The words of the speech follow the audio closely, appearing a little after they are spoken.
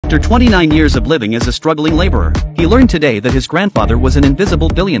After 29 years of living as a struggling laborer, he learned today that his grandfather was an invisible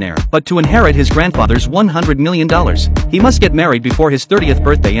billionaire. But to inherit his grandfather's $100 million, he must get married before his 30th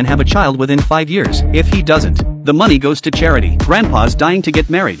birthday and have a child within 5 years. If he doesn't, the money goes to charity. Grandpa's dying to get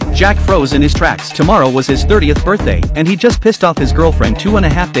married. Jack froze in his tracks. Tomorrow was his 30th birthday, and he just pissed off his girlfriend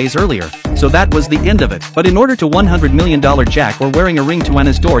 2.5 days earlier. So that was the end of it. But in order to $100 million, Jack were wearing a ring to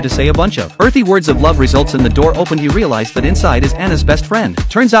Anna's door to say a bunch of earthy words of love. Results in the door opened. He realized that inside is Anna's best friend.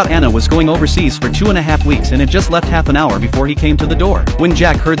 Turns out Anna was going overseas for 2.5 weeks and had just left half an hour before he came to the door. When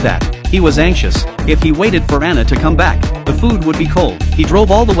Jack heard that, he was anxious. If he waited for Anna to come back, the food would be cold. He drove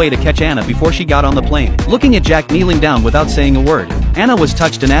all the way to catch Anna before she got on the plane. Looking at Jack kneeling down without saying a word, Anna was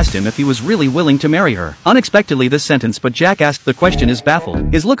touched and asked him if he was really willing to marry her. Unexpectedly this sentence, but Jack asked the question, is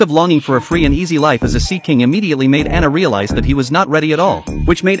baffled. His look of longing for a free and easy life as a sea king immediately made Anna realize that he was not ready at all,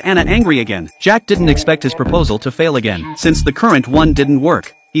 which made Anna angry again. Jack didn't expect his proposal to fail again. Since the current one didn't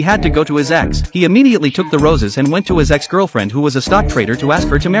work, he had to go to his ex. He immediately took the roses and went to his ex-girlfriend, who was a stock trader, to ask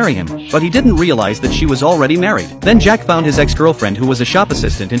her to marry him. But he didn't realize that she was already married. Then Jack found his ex-girlfriend, who was a shop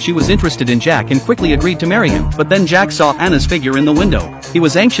assistant, and she was interested in Jack and quickly agreed to marry him. But then Jack saw Anna's figure in the window. He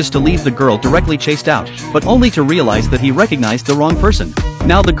was anxious to leave the girl, directly chased out, but only to realize that he recognized the wrong person.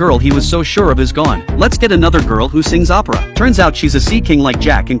 Now the girl he was so sure of is gone. Let's get another girl who sings opera. Turns out she's a sea king like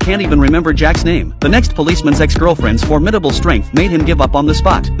Jack and can't even remember Jack's name. The next policeman's ex-girlfriend's formidable strength made him give up on the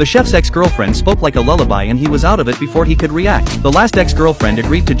spot. The chef's ex-girlfriend spoke like a lullaby and he was out of it before he could react. The last ex-girlfriend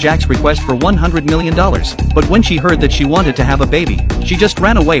agreed to Jack's request for $100 million. But when she heard that she wanted to have a baby, she just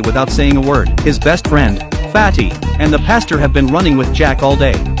ran away without saying a word. His best friend, Fatty, and the pastor have been running with Jack all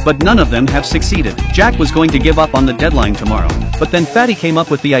day, but none of them have succeeded. Jack was going to give up on the deadline tomorrow, but then Fatty came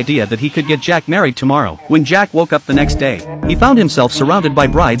up with the idea that he could get Jack married tomorrow. When Jack woke up the next day, he found himself surrounded by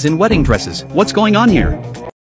brides in wedding dresses. What's going on here?